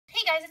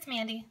guys, it's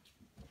Mandy.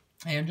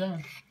 Hey, I'm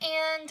John.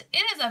 And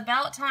it is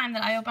about time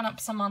that I open up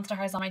some Monster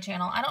Highs on my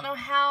channel. I don't know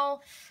how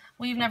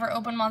we've never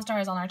opened Monster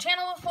Highs on our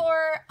channel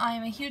before. I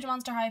am a huge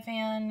Monster High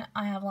fan.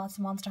 I have lots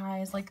of Monster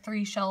Highs, like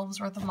 3 shelves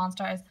worth of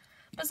Monster Highs.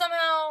 But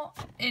somehow,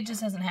 it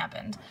just hasn't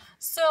happened.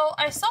 So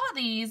I saw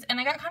these, and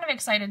I got kind of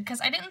excited, because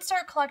I didn't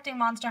start collecting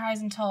Monster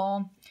Highs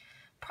until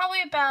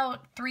probably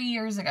about 3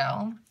 years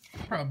ago.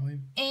 Probably.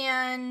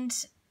 And,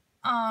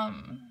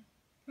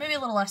 maybe a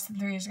little less than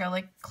 3 years ago,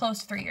 like close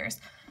to 3 years.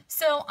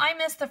 So I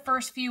missed the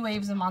first few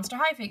waves of Monster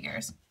High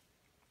figures.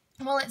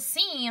 Well, it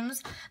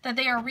seems that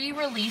they are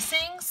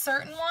re-releasing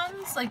certain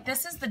ones. Like,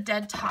 this is the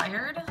Dead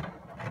Tired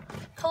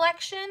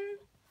collection,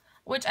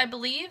 which I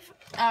believe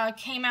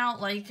came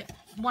out like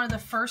one of the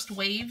first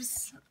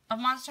waves of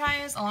Monster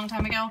Highs a long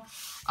time ago,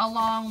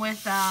 along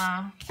with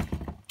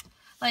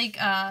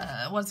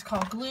what's it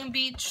called, Gloom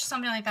Beach,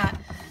 something like that.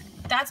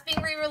 That's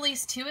being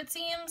re-released too, it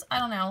seems. I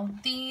don't know.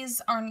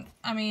 These are,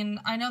 I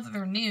mean, I know that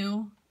they're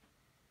new,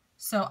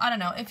 so I don't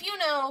know. If you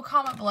know,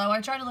 comment below.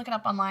 I tried to look it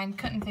up online,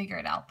 couldn't figure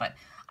it out, but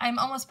I'm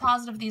almost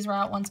positive these were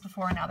out once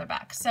before and now they're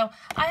back. So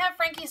I have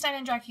Frankiestein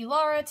and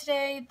Draculaura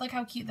today. Look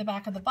how cute the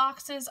back of the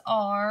boxes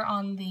are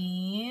on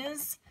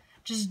these.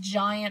 Just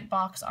giant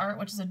box art,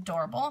 which is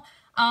adorable.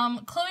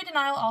 Chloe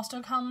Denial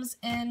also comes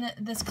in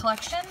this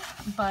collection,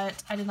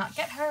 but I did not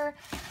get her.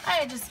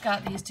 I just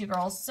got these two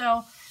girls.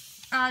 So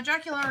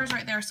Draculaura is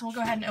right there, so we'll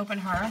go ahead and open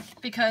her,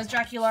 because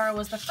Draculaura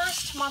was the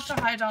first Monster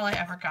High doll I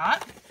ever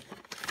got,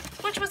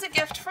 which was a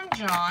gift from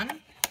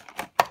John.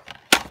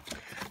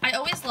 I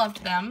always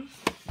loved them.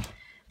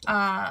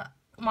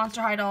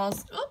 Monster High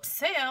dolls.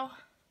 Oops, sayo.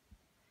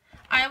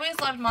 I always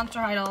loved Monster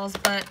High dolls,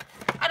 but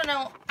I don't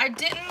know. I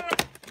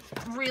didn't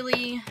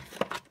really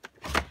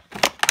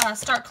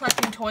start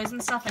collecting toys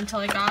and stuff until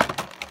I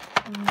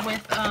got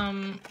with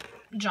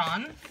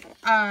John.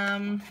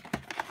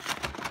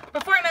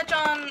 Before I met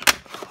John,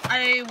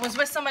 I was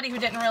with somebody who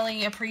didn't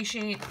really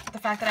appreciate the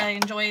fact that I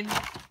enjoyed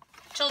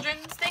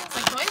children's things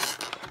like toys,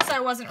 so I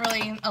wasn't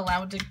really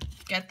allowed to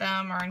get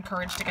them or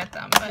encouraged to get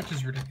them. But which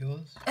is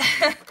ridiculous.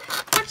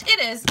 Which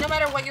it is. No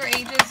matter what your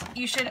age is,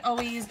 you should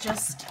always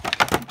just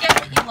get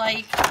what you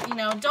like. You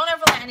know, don't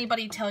ever let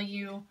anybody tell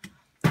you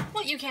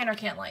what you can or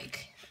can't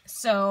like.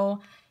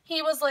 So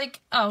he was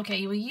like, oh, okay,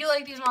 you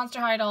like these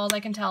Monster High dolls, I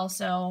can tell,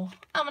 so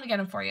I'm gonna get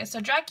them for you. So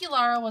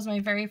Draculaura was my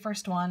very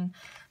first one.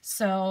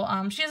 So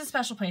she has a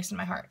special place in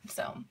my heart.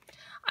 So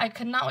I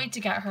could not wait to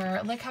get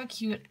her. Look how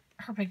cute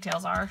her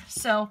pigtails are.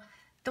 So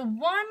the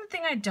one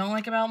thing I don't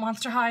like about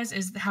Monster Highs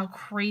is how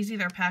crazy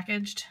they're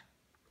packaged.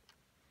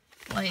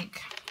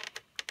 Like,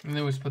 and they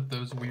always put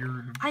those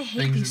weird I hate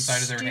things these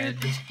inside of their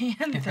head.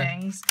 hand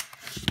things.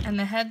 And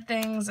the head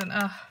things and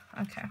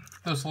okay.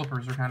 Those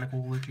slippers are kind of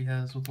cool that she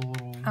has with the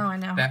little I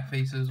know. bat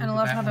faces. And I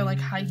love how they're like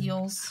high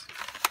heels.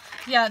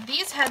 Yeah,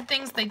 these head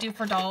things they do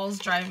for dolls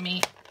drive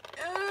me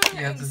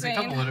yeah, there's a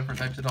couple of different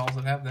types of dolls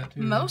that have that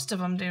too. Most of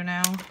them do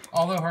now.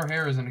 Although her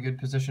hair is in a good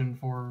position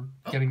for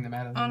getting them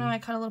out of there. Oh no, I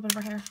cut a little bit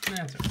of her hair.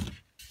 That's okay.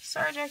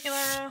 Sorry,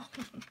 Draculaura.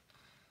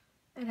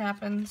 It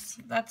happens.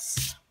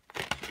 That's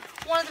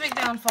one of the big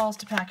downfalls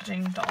to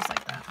packaging dolls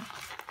like that.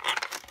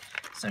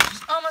 So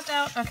she's almost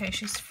out. Okay,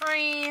 she's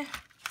free. Do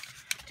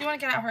you want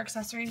to get out her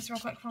accessories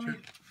real quick for me? Sure.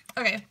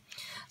 Okay,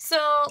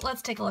 so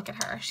let's take a look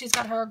at her. She's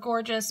got her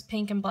gorgeous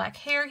pink and black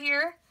hair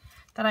here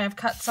that I have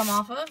cut some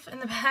off of in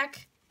the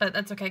back, but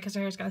that's okay because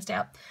her hair's going to stay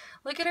up.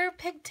 Look at her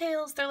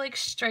pigtails. They're like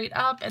straight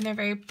up and they're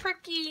very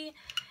pricky.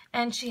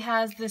 And she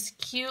has this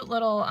cute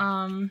little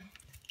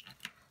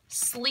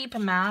sleep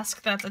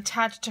mask that's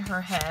attached to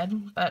her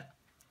head, but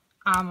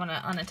I'm going to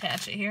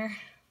unattach it here.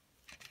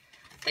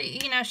 That,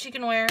 you know, she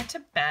can wear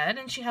to bed,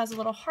 and she has a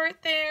little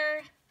heart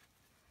there.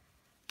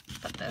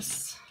 Put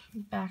this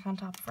back on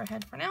top of her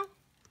head for now.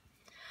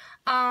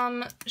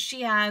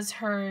 She has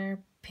her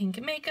pink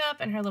makeup,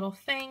 and her little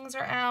fangs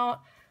are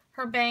out.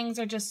 Her bangs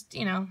are just,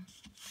 you know,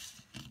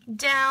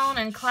 down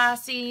and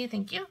classy.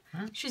 Thank you.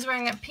 She's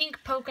wearing a pink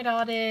polka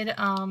dotted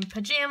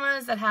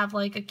pajamas that have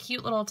like a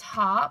cute little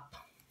top.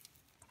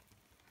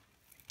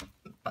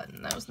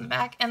 Button those in the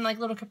back, and like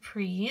little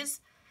capris.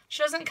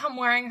 She doesn't come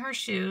wearing her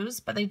shoes,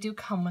 but they do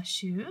come with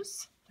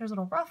shoes. There's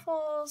little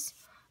ruffles.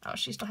 Oh,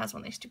 she still has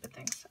one of these stupid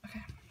things.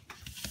 Okay.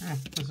 Oh,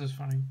 this is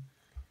funny.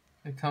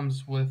 It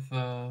comes with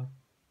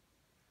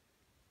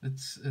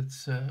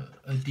it's a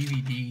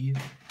DVD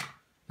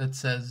that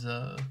says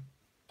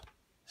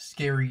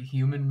scary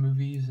human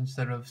movies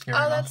instead of scary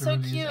monster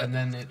movies. Cute. And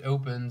then it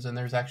opens and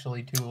there's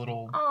actually 2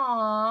 little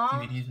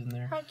DVDs in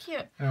there. How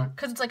cute.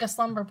 Because it's like a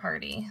slumber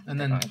party. And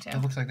then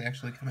it looks like they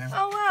actually come out.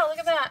 Oh wow, look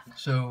at that.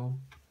 So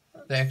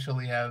they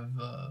actually have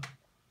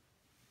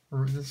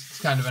this is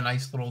kind of a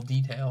nice little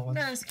detail.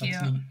 That is cute.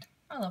 That's neat.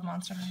 I love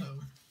Monster High. So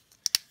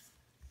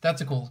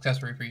that's a cool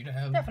accessory for you to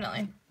have.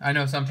 Definitely. I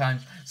know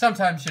sometimes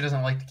she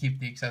doesn't like to keep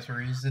the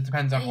accessories. It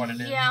depends on what it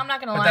is. Yeah, I'm not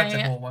gonna lie. That's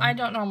a cool one. I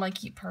don't normally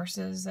keep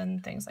purses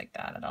and things like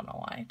that. I don't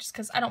know why. Just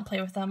because I don't play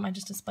with them. I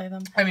just display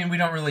them. I mean, we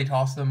don't really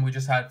toss them. We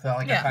just have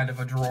like a kind of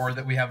a drawer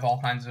that we have all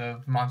kinds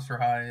of Monster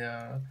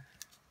High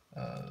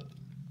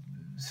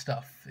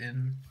stuff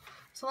in.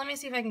 So let me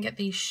see if I can get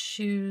these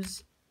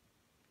shoes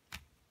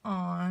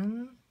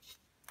on.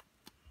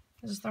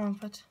 Is this the wrong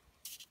foot?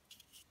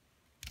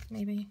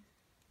 Maybe.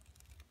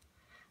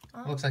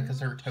 It looks like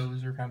because her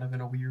toes are kind of in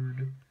a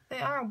weird...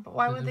 They are, but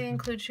why would they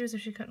include shoes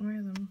if she couldn't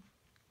wear them?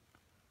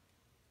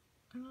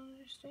 I don't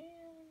understand.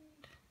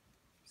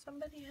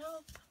 Somebody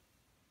help.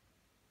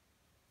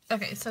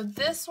 Okay, so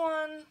this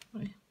one...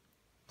 Let's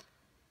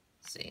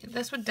see.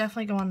 This would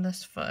definitely go on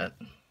this foot.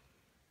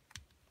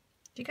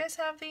 Do you guys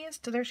have these?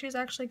 Do their shoes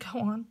actually go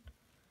on?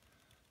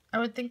 I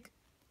would think...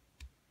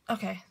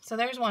 Okay, so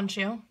there's one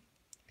shoe.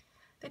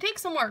 They take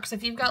some work, so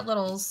if you've got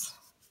littles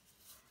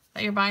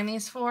that you're buying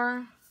these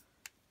for,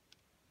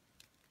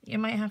 you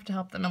might have to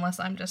help them,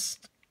 unless I'm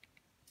just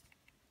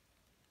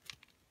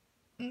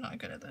not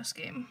good at this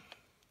game.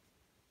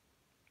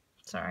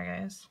 Sorry,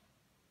 guys.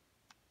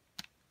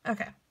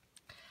 Okay.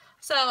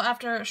 So,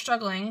 after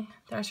struggling,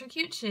 there's her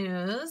cute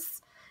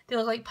shoes. They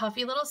look like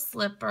puffy little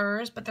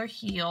slippers, but they're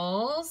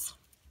heels.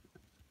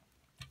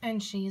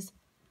 And she's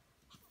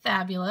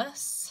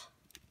fabulous.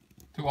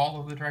 Do all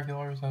of the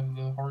Draculauras have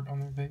the heart on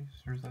their face,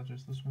 or is that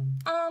just this one?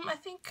 I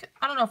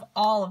don't know if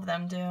all of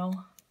them do.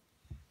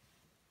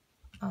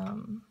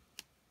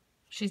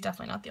 She's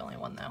definitely not the only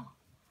one, though.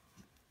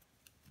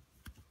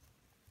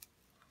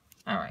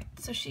 Alright,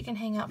 so she can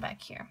hang out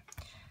back here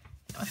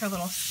with her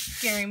little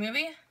scary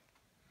movie.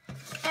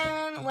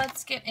 And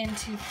let's get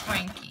into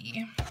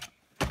Frankie.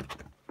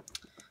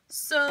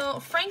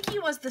 So, Frankie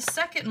was the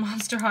second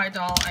Monster High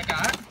doll I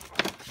got.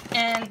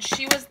 And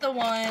she was the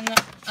one,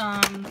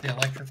 the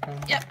electric one?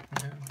 Yep.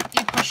 Yeah.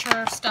 You push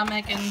her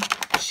stomach and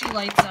she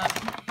lights up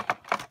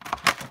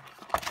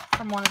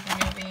from one of the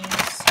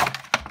movies.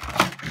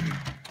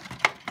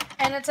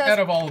 And it says... Out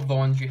of all of the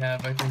ones you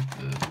have, I think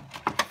the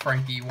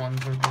Frankie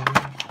ones are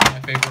my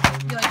favorite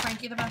ones. You like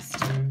Frankie the best?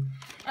 Mm.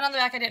 And on the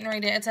back, I didn't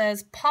read it. It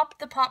says, pop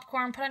the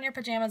popcorn, put on your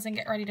pajamas, and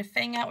get ready to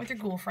fang out with your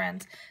ghoul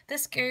friends.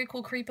 This scary,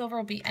 cool creepover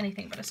will be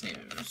anything but a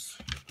snooze.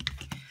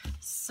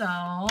 So...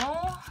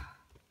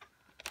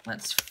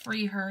 let's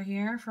free her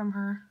here from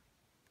her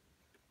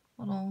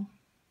little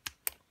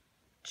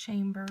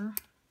chamber.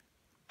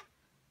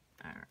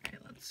 Alright,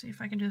 let's see if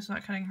I can do this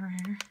without cutting her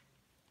hair.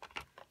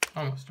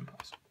 Almost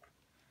impossible.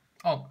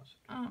 Almost.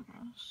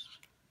 Almost.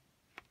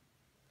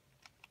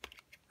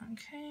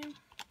 Okay.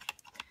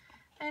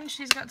 And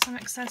she's got some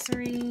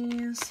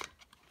accessories.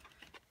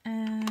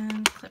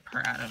 And clip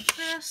her out of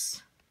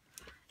this.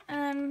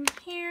 And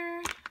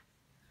here.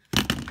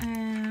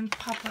 And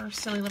pop her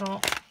silly little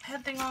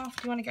head thing off.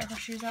 Do you want to get her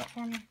shoes out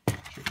for me?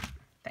 Sure.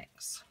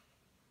 Thanks.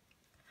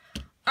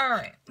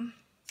 Alright.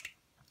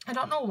 I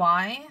don't know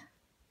why,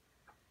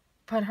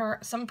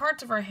 but some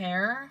parts of her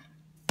hair,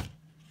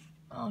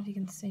 I don't know if you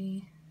can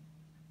see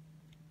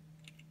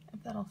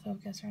if that'll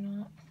focus or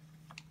not.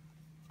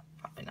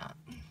 Probably not.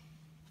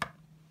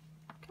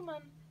 Come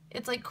on.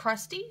 It's like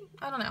crusty.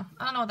 I don't know.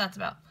 I don't know what that's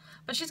about.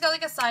 But she's got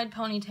like a side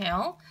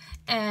ponytail.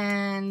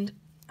 And,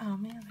 oh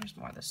man, there's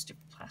more of this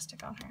stupid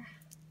plastic on her.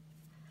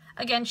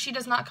 Again, she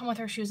does not come with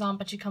her shoes on,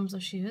 but she comes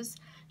with shoes.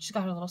 She's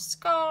got her little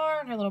scar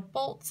and her little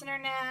bolts in her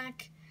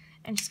neck.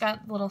 And she's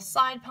got a little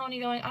side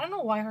pony going. I don't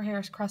know why her hair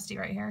is crusty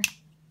right here.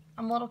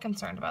 I'm a little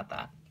concerned about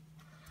that.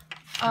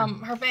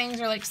 Her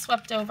bangs are like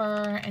swept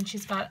over, and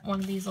she's got one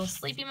of these little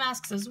sleepy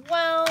masks as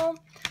well.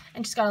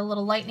 And she's got a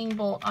little lightning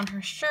bolt on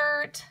her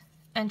shirt.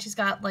 And she's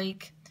got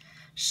like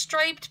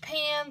striped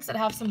pants that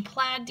have some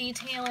plaid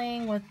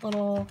detailing with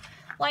little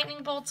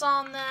lightning bolts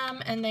on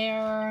them. And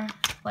they're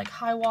like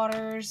high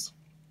waters.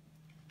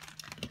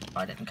 Oh,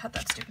 I didn't cut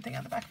that stupid thing out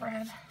of the back of her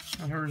head.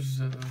 And hers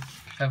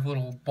have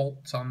little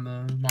bolts on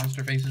the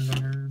monster faces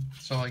on her,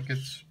 so like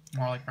it's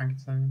more like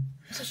Frankenstein.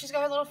 So she's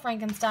got her little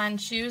Frankenstein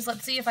shoes.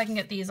 Let's see if I can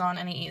get these on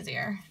any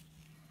easier.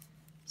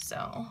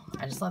 So,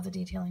 I just love the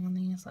detailing on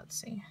these. Let's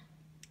see.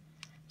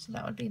 So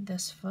that would be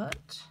this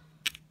foot.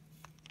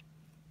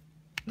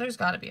 There's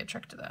got to be a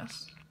trick to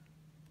this.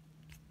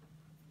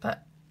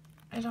 But,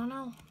 I don't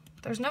know.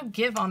 There's no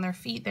give on their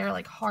feet. They're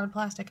like hard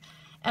plastic.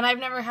 And I've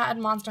never had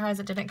Monster Highs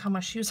that didn't come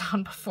with shoes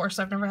on before,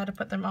 so I've never had to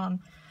put them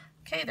on.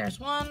 Okay, there's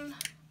one.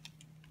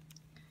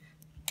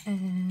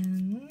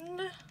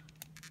 And...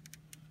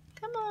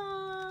 come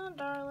on,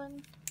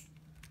 darling.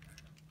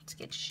 Let's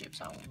get your shoes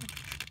on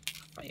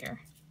for your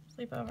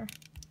sleepover.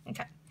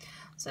 Okay,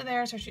 so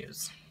there's her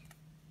shoes.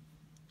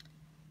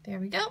 There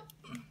we go.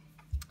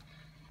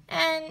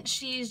 And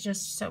she's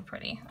just so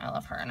pretty. I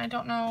love her, and I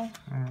don't know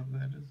what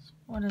that is.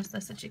 What is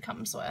this that she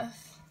comes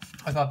with?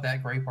 I thought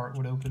that gray part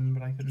would open,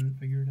 but I couldn't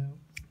figure it out.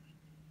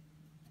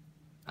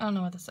 I don't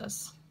know what this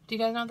is. Do you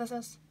guys know what this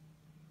is?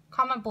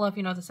 Comment below if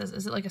you know what this is.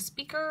 Is it like a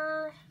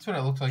speaker? That's what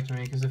it looks like to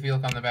me, because if you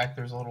look on the back,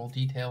 there's a little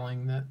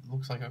detailing that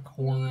looks like a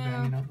cord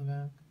hanging out the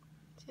back.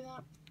 See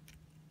that?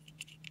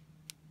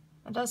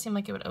 It does seem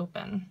like it would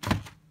open.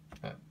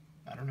 But,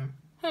 I don't know.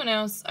 Who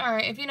knows?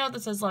 Alright, if you know what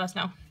this is, let us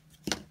know.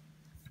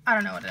 I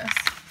don't know what it is.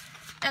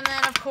 And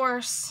then, of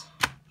course,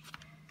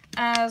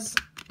 as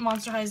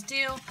Monster Highs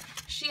do,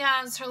 she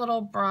has her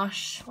little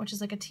brush, which is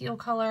like a teal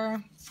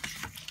color.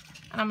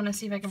 And I'm going to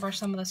see if I can brush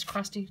some of this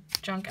crusty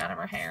junk out of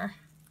her hair.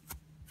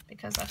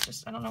 because that's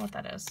just, I don't know what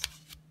that is.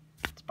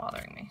 It's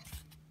bothering me.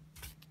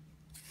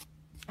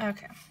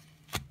 Okay.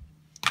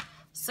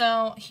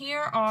 So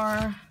here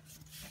are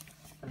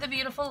the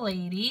beautiful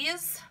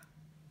ladies.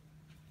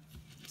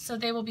 So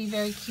they will be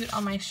very cute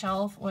on my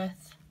shelf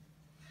with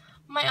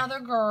my other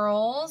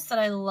girls that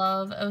I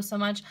love oh so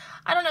much.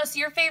 I don't know, so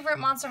your favorite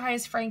Monster High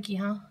is Frankie,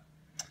 huh?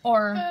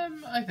 Or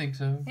I think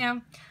so. Yeah.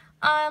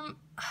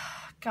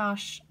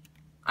 Gosh,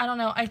 I don't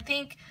know. I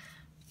think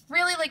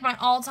really like my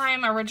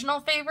all-time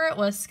original favorite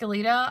was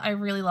Skeleta. I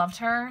really loved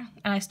her,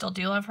 and I still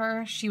do love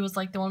her. She was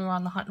like the one we were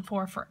on the hunt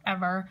for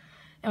forever,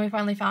 and we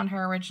finally found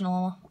her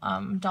original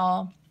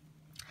doll.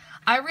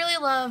 I really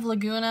love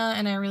Laguna,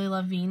 and I really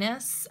love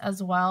Venus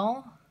as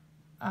well.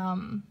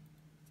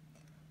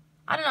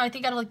 I don't know. I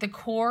think out of like the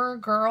core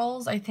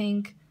girls, I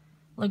think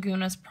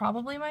Laguna's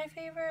probably my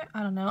favorite.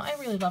 I don't know. I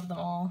really love them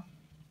all.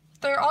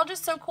 They're all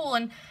just so cool,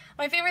 and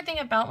my favorite thing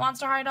about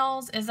Monster High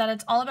dolls is that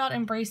it's all about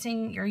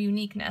embracing your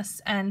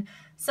uniqueness and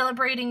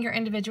celebrating your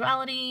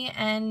individuality,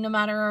 and no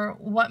matter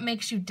what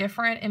makes you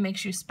different, it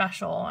makes you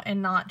special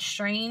and not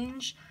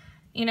strange.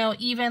 You know,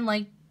 even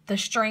like the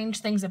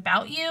strange things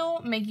about you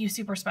make you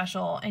super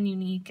special and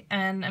unique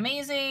and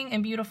amazing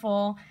and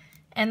beautiful,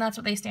 and that's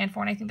what they stand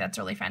for, and I think that's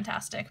really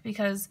fantastic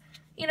because,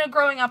 you know,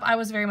 growing up, I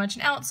was very much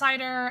an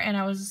outsider, and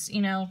I was,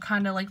 you know,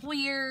 kind of like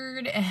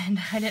weird, and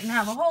I didn't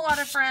have a whole lot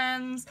of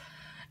friends,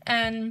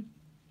 and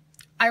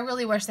I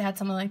really wish they had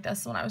something like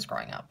this when I was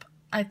growing up.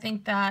 I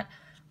think that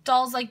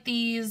dolls like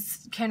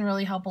these can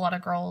really help a lot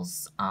of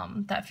girls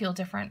that feel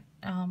different,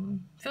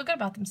 feel good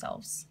about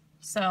themselves.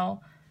 So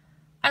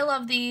I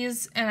love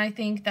these, and I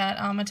think that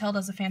Mattel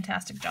does a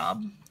fantastic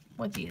job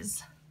with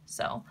these.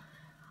 So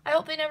I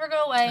hope they never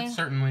go away. It's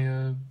certainly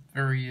a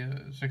very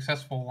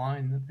successful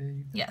line that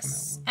they yes, come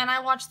out with. and I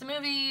watch the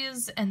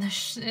movies and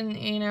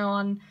you know,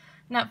 on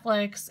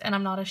Netflix, and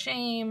I'm not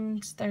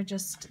ashamed.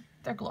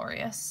 They're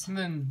glorious. And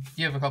then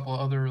you have a couple of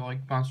other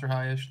like Monster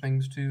High-ish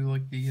things too,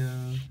 like the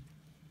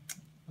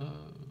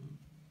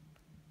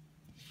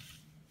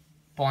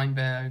blind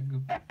bag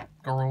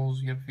girls.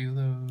 You get a few of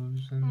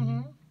those.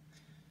 And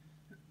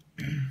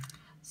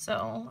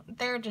So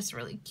they're just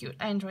really cute.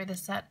 I enjoy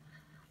this set.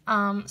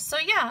 So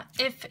yeah,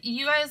 if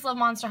you guys love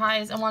Monster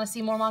Highs and want to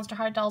see more Monster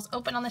High dolls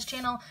open on this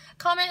channel,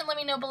 comment and let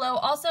me know below.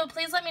 Also,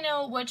 please let me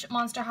know which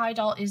Monster High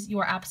doll is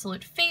your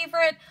absolute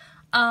favorite.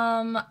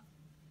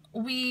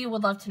 We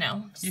would love to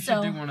know. You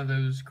should do one of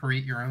those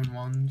create your own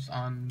ones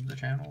on the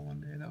channel one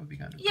day. That would be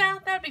kind of yeah,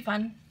 that would be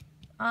fun.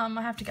 I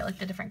have to get like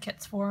the different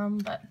kits for them,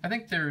 but I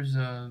think there's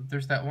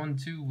that one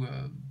too.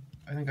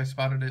 I think I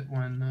spotted it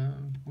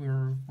when we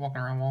were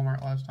walking around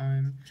Walmart last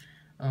time.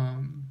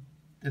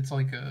 It's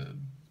like a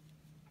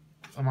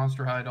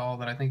Monster High doll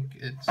that I think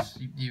it's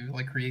you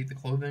like create the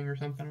clothing or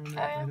something on it.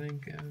 I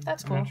think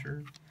that's I'm cool. not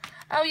sure.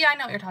 Oh yeah, I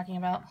know what you're talking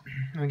about.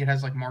 I think it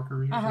has like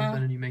markers or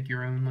something, and you make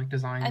your own like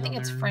designs. I think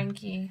it's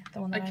Frankie,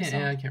 the one that I saw.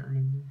 Yeah, I can't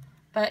remember.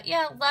 But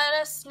yeah, let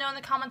us know in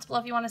the comments below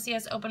if you want to see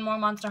us open more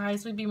Monster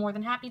Highs. We'd be more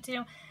than happy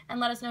to. And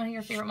let us know who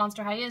your favorite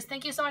Monster High is.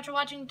 Thank you so much for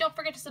watching. Don't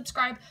forget to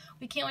subscribe.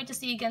 We can't wait to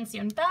see you again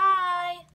soon. Bye!